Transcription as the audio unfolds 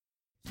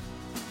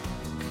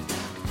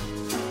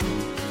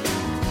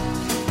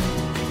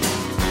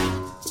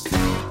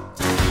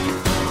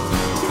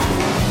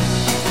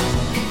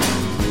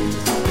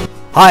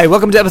Hi,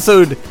 welcome to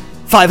episode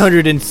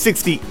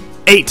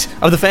 568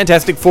 of the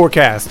Fantastic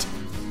Forecast.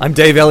 I'm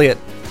Dave Elliott,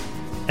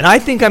 and I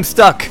think I'm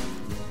stuck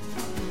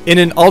in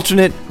an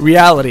alternate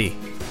reality.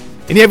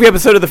 In every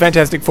episode of the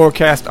Fantastic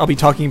Forecast, I'll be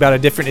talking about a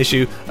different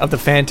issue of the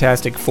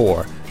Fantastic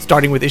Four,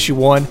 starting with issue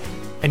 1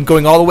 and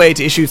going all the way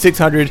to issue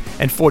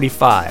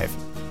 645.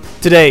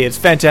 Today is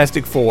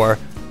Fantastic Four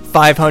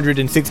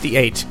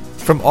 568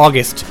 from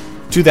August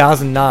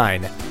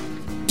 2009.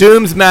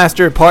 Doom's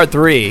Master Part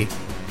 3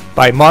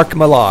 by Mark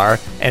Millar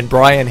and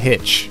Brian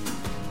Hitch.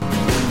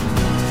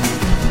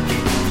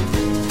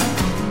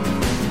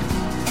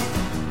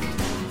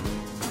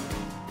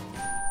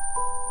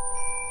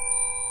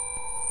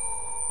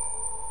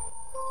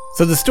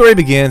 So the story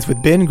begins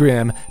with Ben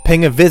Grimm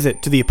paying a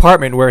visit to the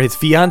apartment where his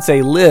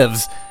fiancée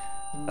lives.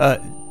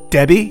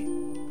 Debbie?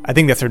 I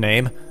think that's her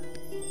name.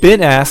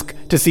 Ben asks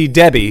to see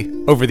Debbie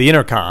over the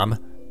intercom,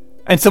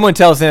 and someone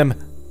tells him,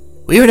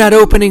 "We're not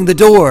opening the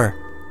door."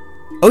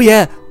 "Oh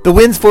yeah, the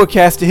wind's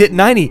forecast to hit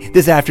 90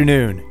 this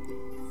afternoon."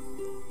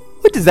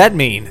 What does that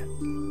mean?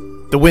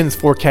 The wind's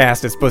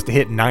forecast is supposed to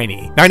hit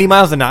 90. 90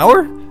 miles an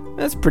hour?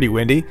 That's pretty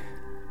windy.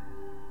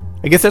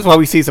 I guess that's why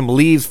we see some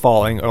leaves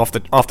falling off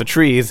the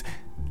trees,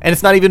 and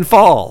it's not even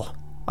fall,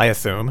 I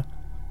assume.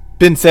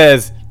 Ben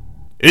says,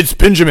 "It's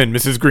Benjamin,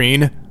 Mrs.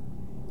 Green.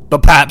 The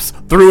Paps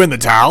threw in the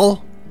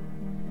towel?"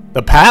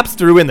 The Paps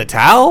threw in the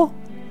towel?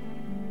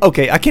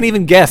 Okay, I can't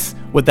even guess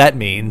what that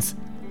means.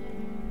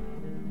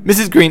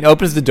 Mrs. Green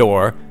opens the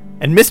door,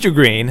 and Mr.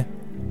 Green,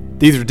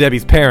 these are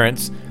Debbie's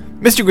parents,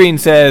 Mr. Green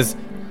says,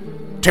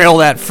 "Tell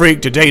that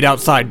freak to date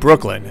outside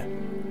Brooklyn."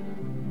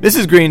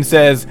 Mrs. Green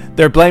says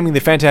they're blaming the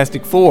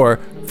Fantastic Four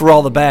for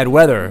all the bad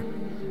weather,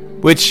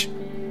 which,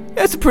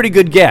 that's a pretty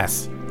good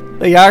guess.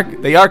 They are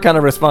kind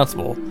of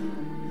responsible.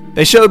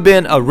 They showed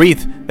Ben a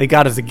wreath they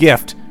got as a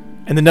gift,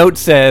 and the note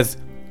says,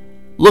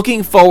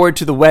 "Looking forward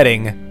to the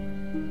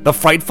wedding, the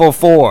Frightful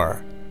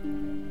Four."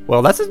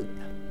 Well, that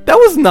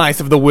was nice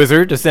of the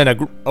wizard to send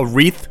a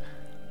wreath.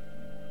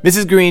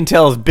 Mrs. Green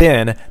tells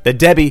Ben that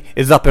Debbie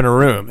is up in her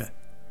room.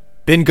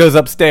 Ben goes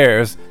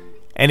upstairs,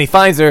 and he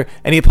finds her,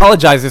 and he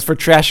apologizes for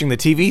trashing the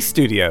TV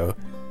studio.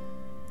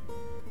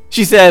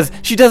 She says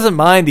she doesn't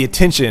mind the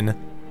attention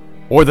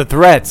or the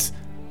threats,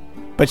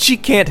 but she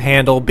can't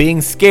handle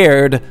being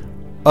scared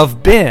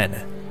of Ben.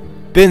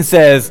 Ben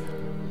says,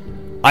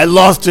 "I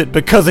lost it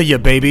because of you,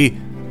 baby."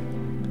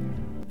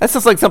 That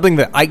sounds like something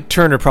that Ike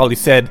Turner probably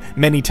said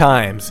many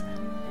times.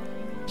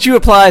 She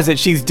replies that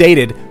she's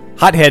dated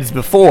hotheads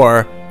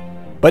before,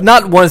 but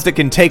not ones that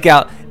can take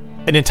out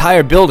an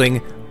entire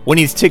building when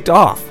he's ticked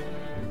off.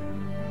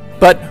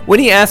 But when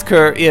he asks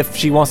her if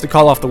she wants to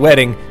call off the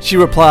wedding, she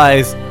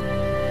replies,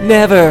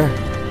 "Never."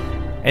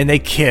 And they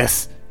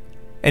kiss.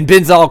 And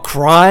Ben's all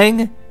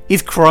crying.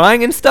 He's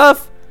crying and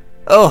stuff.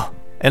 Oh,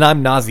 and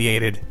I'm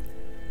nauseated.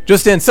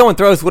 Just then, someone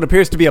throws what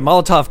appears to be a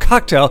Molotov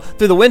cocktail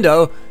through the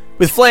window,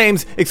 with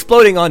flames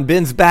exploding on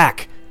Ben's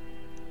back.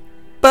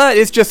 But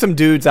it's just some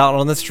dudes out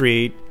on the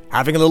street,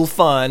 having a little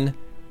fun,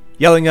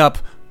 yelling up,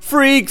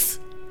 "Freaks!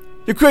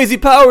 Your crazy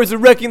powers are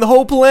wrecking the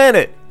whole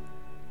planet!"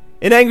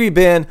 An angry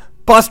Ben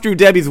busts through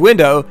Debbie's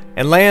window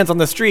and lands on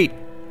the street,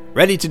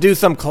 ready to do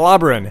some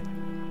clobbering.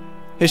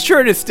 His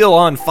shirt is still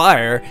on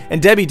fire,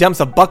 and Debbie dumps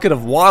a bucket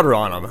of water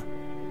on him.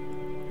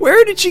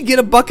 Where did she get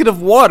a bucket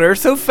of water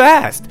so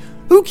fast?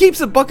 Who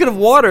keeps a bucket of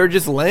water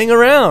just laying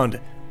around?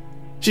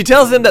 She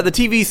tells him that the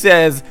TV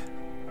says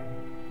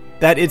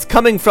that it's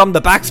coming from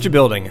the Baxter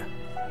Building.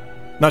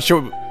 Not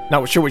sure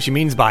what she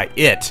means by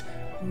it.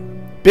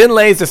 Ben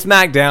lays the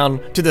smack down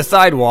to the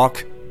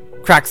sidewalk,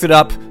 cracks it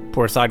up,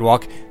 poor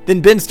sidewalk. Then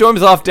Ben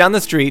storms off down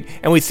the street,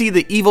 and we see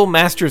the evil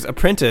master's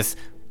apprentice,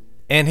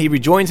 and he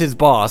rejoins his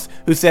boss,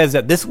 who says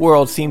that this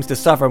world seems to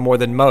suffer more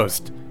than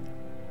most.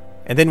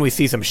 And then we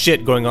see some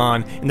shit going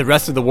on in the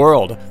rest of the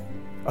world.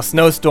 A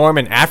snowstorm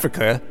in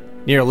Africa,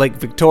 near Lake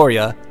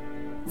Victoria,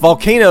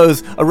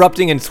 volcanoes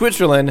erupting in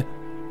Switzerland,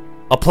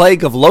 a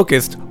plague of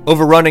locusts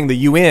overrunning the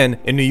UN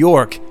in New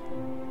York,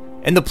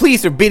 and the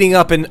police are beating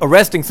up and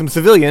arresting some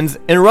civilians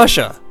in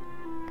Russia.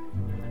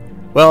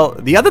 Well,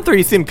 the other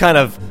three seem kind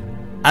of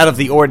out of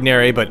the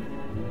ordinary, but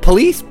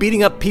police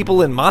beating up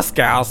people in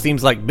Moscow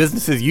seems like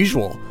business as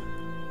usual.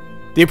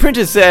 The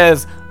apprentice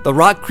says the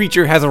rock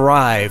creature has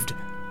arrived,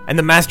 and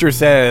the master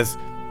says,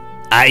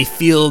 "I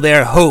feel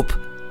their hope,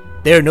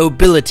 their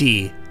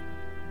nobility.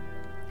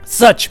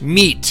 Such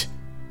meat."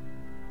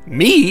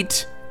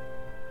 Meat?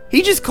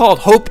 He just called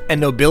hope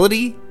and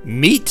nobility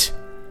meat?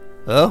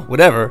 Oh,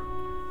 whatever.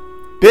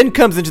 Ben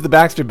comes into the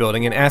Baxter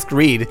Building and asks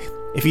Reed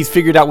if he's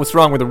figured out what's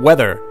wrong with the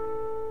weather.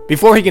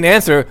 Before he can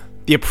answer,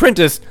 the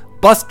apprentice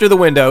busts through the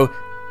window,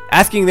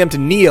 asking them to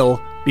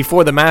kneel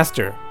before the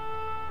master.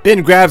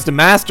 Ben grabs the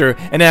master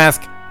and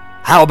asks,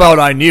 "How about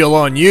I kneel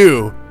on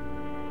you?"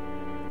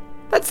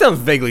 That sounds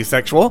vaguely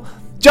sexual.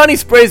 Johnny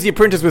sprays the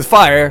apprentice with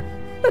fire.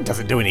 That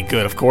doesn't do any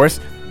good, of course.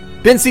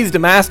 Ben sees the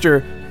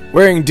master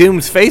wearing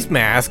Doom's face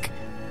mask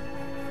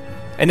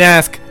and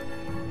asks,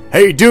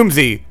 "Hey,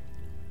 Doomsy,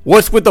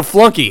 what's with the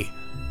flunky?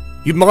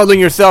 You modeling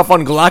yourself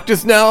on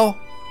Galactus now?"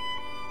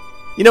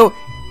 You know,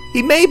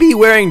 He may be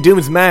wearing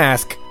Doom's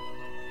mask,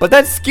 but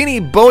that skinny,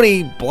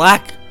 bony,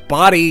 black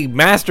body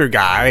master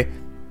guy,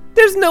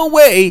 there's no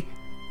way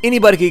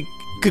anybody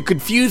could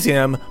confuse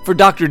him for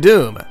Dr.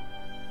 Doom.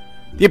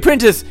 The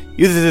apprentice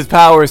uses his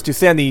powers to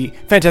send the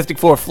Fantastic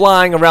Four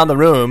flying around the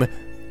room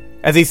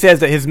as he says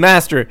that his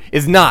master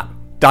is not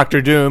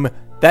Dr. Doom.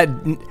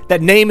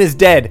 That name is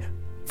dead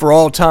for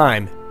all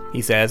time,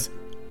 he says.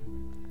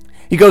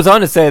 He goes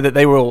on to say that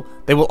they will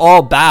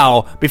all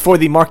bow before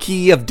the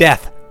Marquis of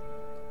Death.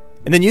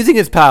 And then using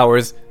his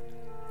powers,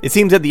 it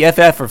seems that the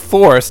FF are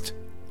forced,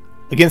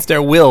 against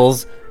their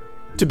wills,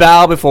 to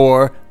bow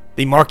before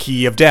the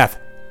Marquis of Death.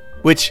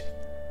 Which,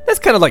 that's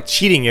kind of like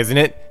cheating, isn't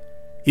it?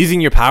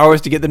 Using your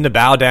powers to get them to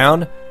bow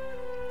down?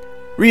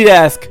 Reed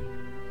asks,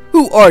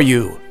 "Who are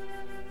you?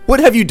 What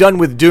have you done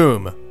with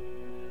Doom?"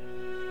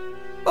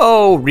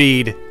 Oh,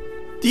 Reed,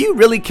 do you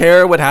really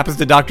care what happens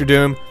to Dr.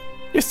 Doom?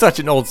 You're such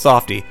an old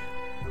softy.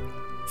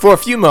 For a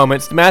few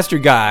moments, the Master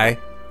Guy...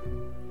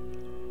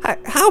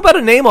 How about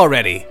a name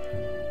already?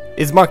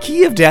 Is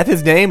Marquis of Death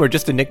his name or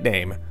just a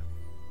nickname?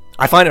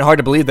 I find it hard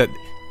to believe that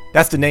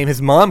that's the name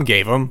his mom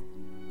gave him,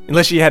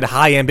 unless she had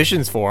high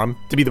ambitions for him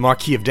to be the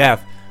Marquis of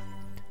Death.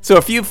 So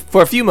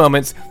for a few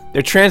moments,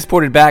 they're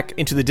transported back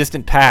into the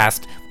distant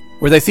past,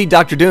 where they see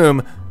Dr.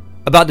 Doom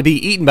about to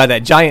be eaten by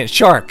that giant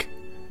shark.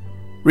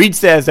 Reed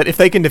says that if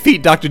they can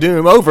defeat Dr.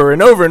 Doom over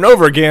and over and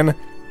over again,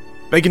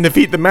 they can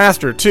defeat the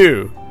Master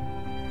too.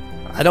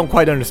 I don't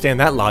quite understand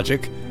that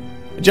logic.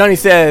 Johnny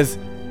says,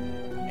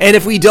 "And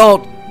if we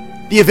don't,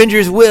 the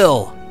Avengers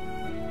will."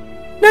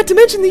 "Not to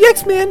mention the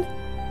X-Men,"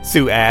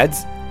 Sue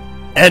adds.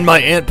 "And my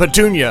Aunt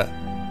Petunia,"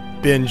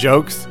 Ben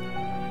jokes.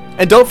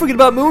 "And don't forget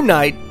about Moon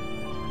Knight.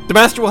 The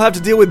Master will have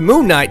to deal with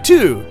Moon Knight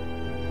too."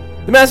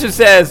 The Master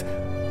says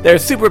their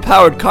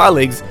superpowered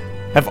colleagues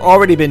have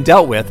already been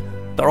dealt with.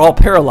 They're all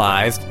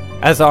paralyzed,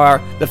 as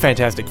are the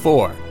Fantastic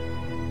Four.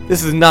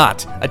 This is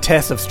not a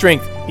test of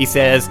strength, he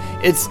says.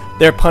 It's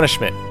their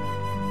punishment.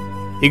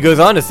 He goes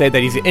on to say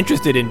that he's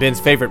interested in Ben's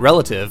favorite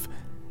relative,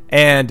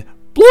 and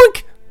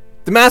bloink!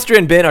 The Master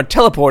and Ben are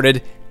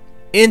teleported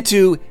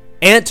into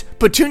Aunt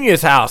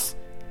Petunia's house.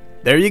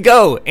 There you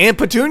go, Aunt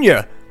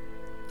Petunia.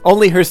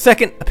 Only her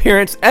second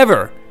appearance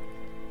ever.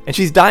 And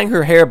she's dyeing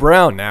her hair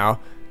brown now.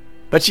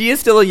 But she is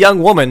still a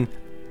young woman,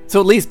 so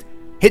at least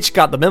Hitch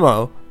got the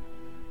memo.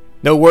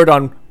 No word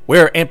on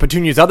where Aunt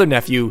Petunia's other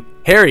nephew,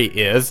 Harry,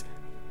 is.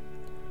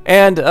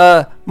 And,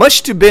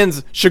 much to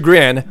Ben's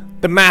chagrin,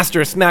 the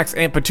Master smacks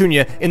Aunt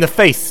Petunia in the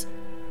face.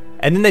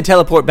 And then they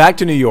teleport back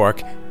to New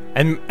York,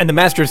 and the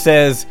Master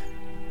says,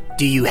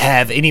 "Do you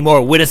have any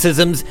more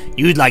witticisms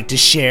you'd like to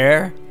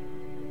share?"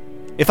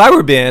 If I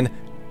were Ben,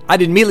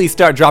 I'd immediately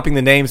start dropping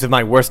the names of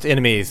my worst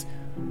enemies.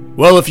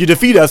 "Well, if you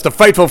defeat us, the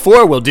Frightful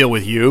Four will deal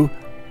with you.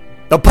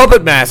 The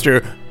Puppet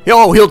Master,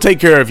 he'll take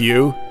care of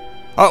you.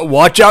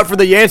 Watch out for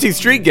the Yancey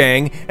Street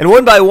Gang," and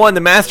one by one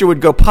the Master would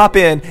go pop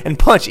in and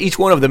punch each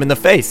one of them in the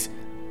face.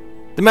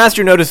 The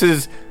Master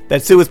notices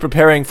that Sue is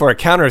preparing for a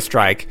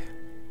counter-strike,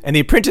 and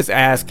the apprentice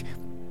asks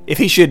if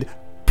he should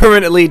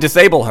permanently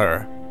disable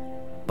her.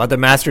 But the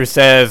Master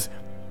says,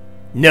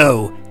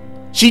 "No,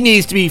 she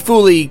needs to be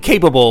fully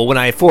capable when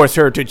I force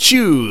her to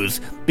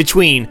choose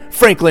between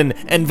Franklin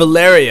and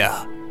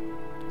Valeria."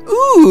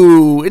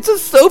 Ooh, it's a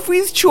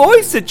Sophie's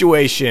Choice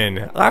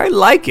situation. I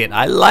like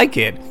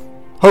it.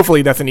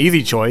 Hopefully that's an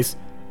easy choice.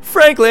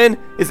 Franklin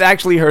is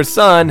actually her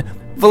son.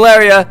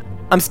 Valeria,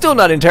 I'm still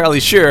not entirely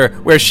sure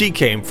where she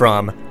came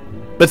from.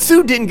 But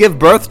Sue didn't give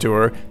birth to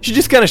her. She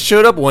just kind of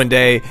showed up one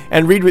day,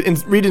 and Reed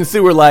and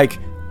Sue were like,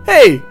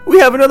 "Hey, we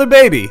have another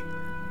baby."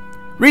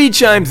 Reed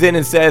chimes in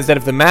and says that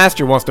if the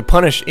Master wants to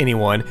punish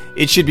anyone,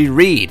 it should be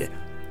Reed.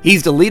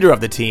 He's the leader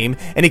of the team,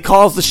 and he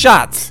calls the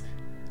shots.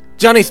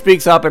 Johnny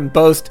speaks up and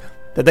boasts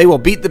that they will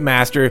beat the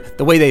Master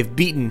the way they've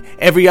beaten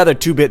every other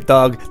 2-bit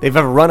thug they've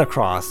ever run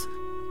across.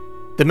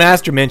 The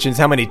Master mentions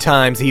how many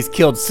times he's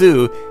killed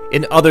Sue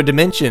in other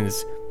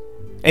dimensions.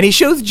 And he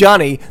shows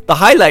Johnny the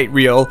highlight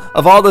reel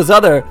of all those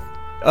other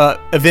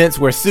events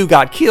where Sue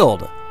got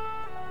killed.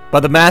 But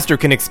the Master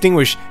can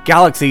extinguish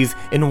galaxies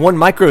in 1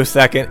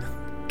 microsecond.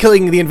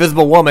 Killing the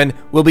Invisible Woman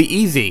will be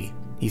easy,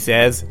 he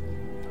says.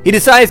 He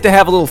decides to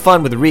have a little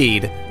fun with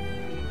Reed.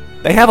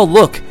 They have a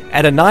look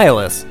at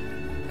Annihilus,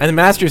 and the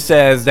Master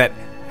says that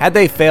had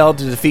they failed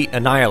to defeat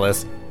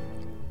Annihilus,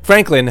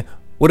 Franklin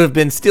would have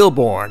been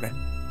stillborn.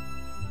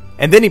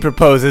 And then he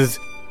proposes,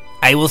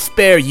 "I will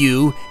spare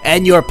you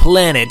and your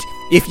planet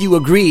if you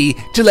agree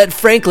to let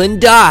Franklin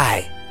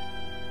die."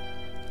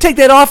 Take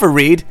that offer,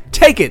 Reed.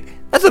 Take it.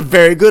 That's a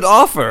very good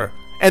offer.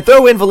 And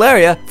throw in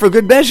Valeria for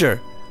good measure.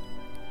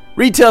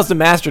 Reed tells the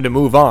Master to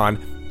move on.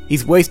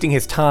 He's wasting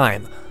his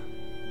time.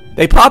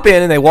 They pop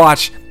in and they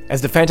watch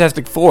as the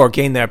Fantastic Four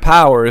gain their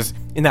powers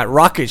in that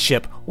rocket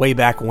ship way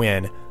back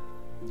when.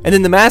 And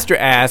then the Master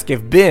asks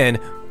if Ben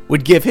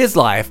would give his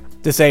life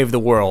to save the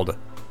world.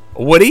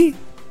 Would he?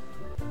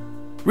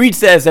 Reed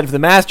says that if the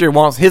Master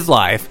wants his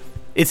life,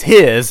 it's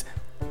his,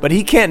 but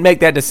he can't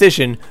make that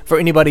decision for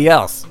anybody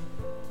else.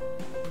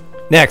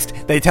 Next,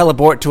 they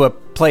teleport to a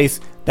place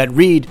that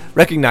Reed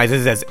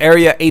recognizes as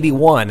Area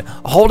 81,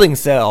 a holding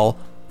cell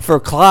for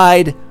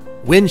Clyde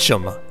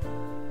Wincham.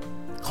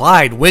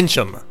 Clyde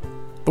Wincham,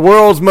 the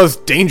world's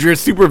most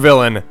dangerous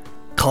supervillain.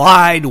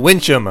 Clyde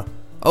Wincham.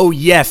 Oh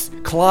yes,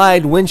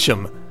 Clyde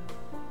Wincham.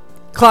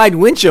 Clyde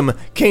Wincham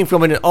came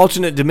from an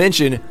alternate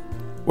dimension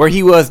where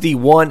he was the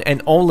one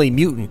and only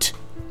mutant.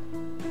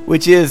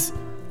 That's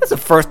the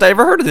first I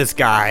ever heard of this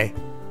guy.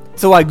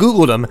 So I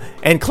googled him,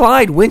 and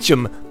Clyde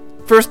Wincham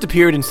first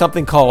appeared in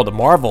something called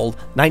Marvel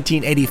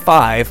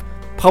 1985,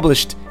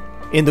 published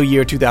in the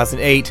year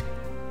 2008,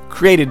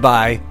 created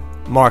by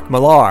Mark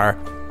Millar,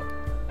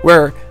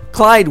 where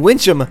Clyde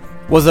Wincham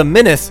was a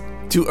menace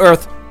to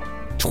Earth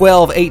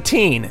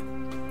 1218,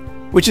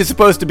 which is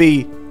supposed to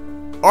be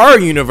our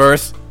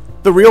universe,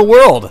 the real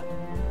world.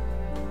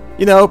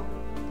 You know,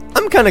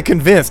 I'm kind of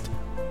convinced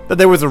that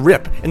there was a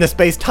rip in the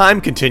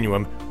space-time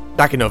continuum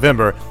back in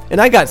November,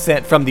 and I got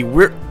sent from the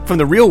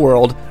real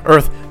world,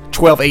 Earth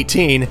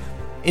 1218,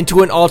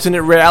 into an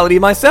alternate reality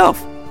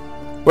myself,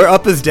 where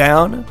up is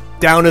down,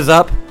 down is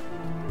up,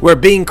 where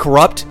being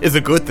corrupt is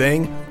a good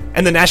thing,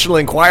 and the National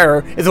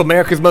Enquirer is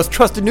America's most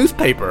trusted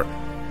newspaper.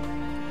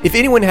 If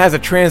anyone has a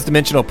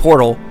trans-dimensional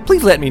portal,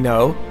 please let me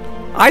know.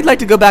 I'd like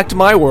to go back to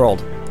my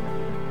world.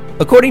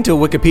 According to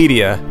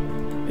Wikipedia,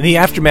 in the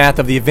aftermath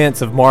of the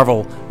events of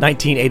Marvel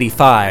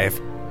 1985,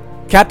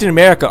 Captain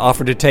America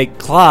offered to take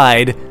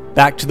Clyde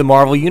back to the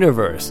Marvel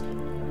Universe,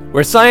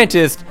 where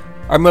scientists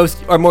are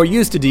more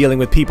used to dealing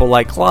with people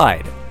like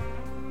Clyde.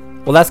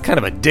 Well, that's kind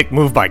of a dick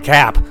move by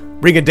Cap.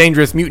 Bring a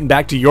dangerous mutant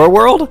back to your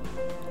world?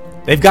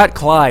 They've got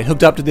Clyde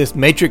hooked up to this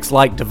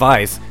Matrix-like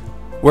device,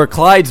 where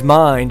Clyde's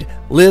mind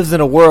lives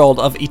in a world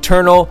of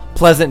eternal,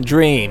 pleasant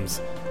dreams.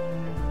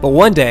 But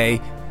one day,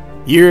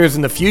 years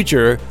in the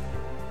future,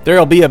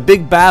 there'll be a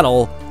big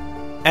battle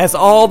as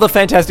all the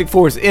Fantastic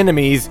Four's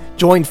enemies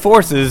join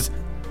forces,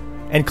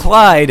 and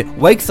Clyde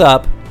wakes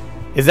up,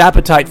 his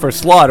appetite for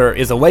slaughter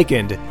is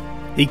awakened,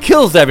 he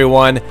kills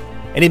everyone,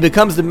 and he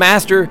becomes the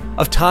master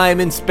of time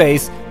and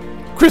space,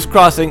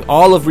 crisscrossing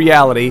all of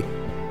reality,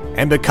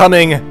 and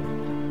becoming,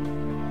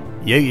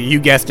 you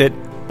guessed it,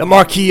 the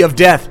Marquis of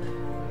Death.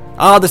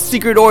 The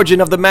secret origin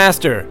of the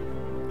Master.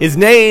 His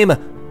name,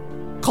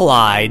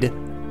 Clyde.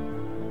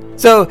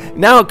 So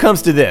now it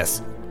comes to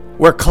this,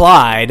 where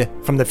Clyde,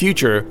 from the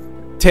future,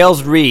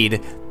 tells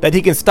Reed that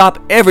he can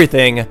stop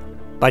everything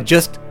by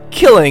just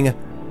killing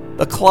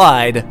the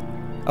Clyde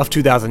of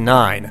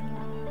 2009.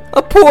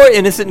 A poor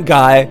innocent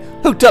guy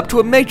hooked up to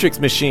a Matrix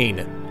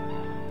machine.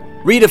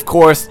 Reed, of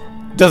course,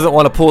 doesn't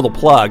want to pull the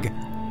plug,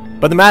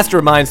 but the Master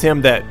reminds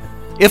him that,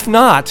 if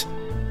not,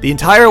 the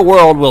entire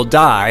world will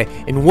die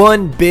in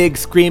one big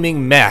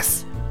screaming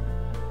mess.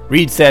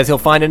 Reed says he'll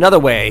find another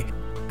way,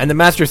 and the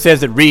Master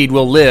says that Reed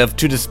will live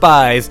to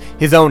despise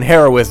his own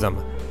heroism,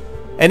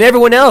 and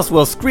everyone else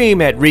will scream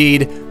at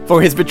Reed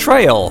for his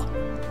betrayal.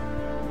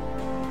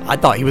 I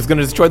thought he was going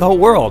to destroy the whole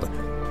world.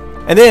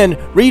 And then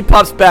Reed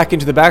pops back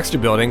into the Baxter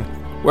Building,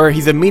 where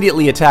he's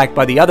immediately attacked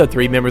by the other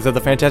three members of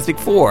the Fantastic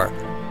Four.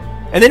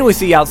 And then we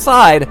see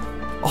outside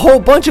a whole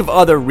bunch of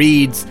other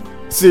Reeds,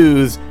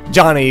 Sues,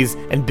 Johnnies,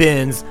 and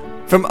Bens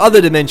from other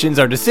dimensions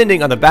are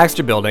descending on the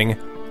Baxter Building,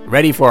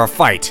 ready for a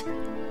fight.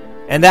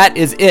 And that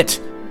is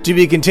it, to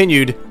be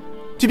continued,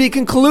 to be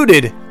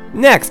concluded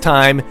next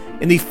time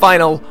in the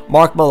final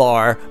Mark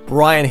Millar,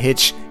 Brian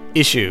Hitch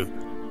issue.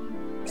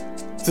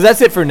 So that's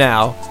it for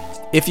now.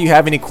 If you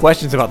have any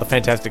questions about the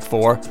Fantastic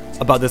Four,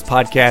 about this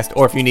podcast,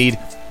 or if you need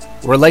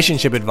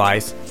relationship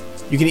advice,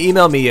 you can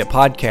email me at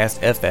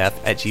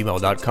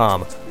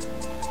podcastff@gmail.com.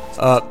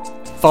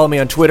 Follow me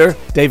on Twitter,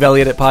 Dave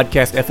Elliott at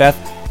podcastff,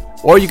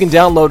 or you can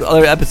download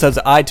other episodes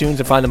of iTunes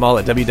and find them all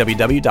at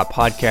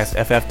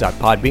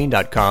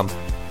www.podcastff.podbean.com.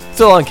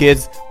 So long,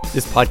 kids.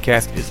 This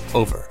podcast is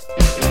over.